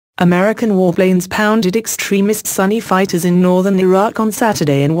American warplanes pounded extremist Sunni fighters in northern Iraq on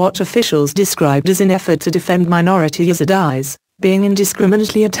Saturday in what officials described as an effort to defend minority Yazidis being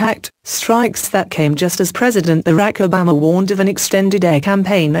indiscriminately attacked, strikes that came just as President Barack Obama warned of an extended air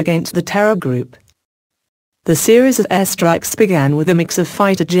campaign against the terror group. The series of airstrikes began with a mix of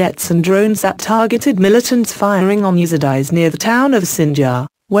fighter jets and drones that targeted militants firing on Yazidis near the town of Sinjar,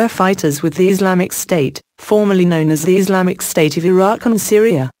 where fighters with the Islamic State, formerly known as the Islamic State of Iraq and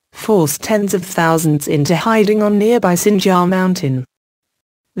Syria, forced tens of thousands into hiding on nearby Sinjar Mountain.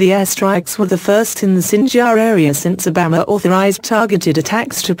 The airstrikes were the first in the Sinjar area since Obama authorized targeted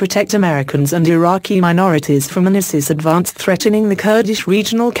attacks to protect Americans and Iraqi minorities from an ISIS advance threatening the Kurdish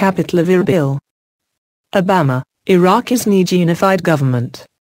regional capital of Irbil. Obama, Iraqis need unified government.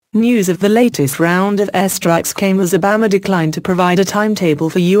 News of the latest round of airstrikes came as Obama declined to provide a timetable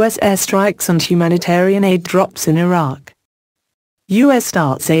for U.S. airstrikes and humanitarian aid drops in Iraq. U.S.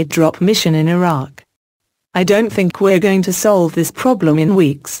 starts aid drop mission in Iraq. "I don't think we're going to solve this problem in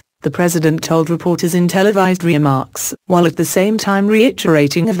weeks," the president told reporters in televised remarks, while at the same time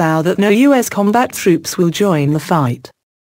reiterating a vow that no U.S. combat troops will join the fight.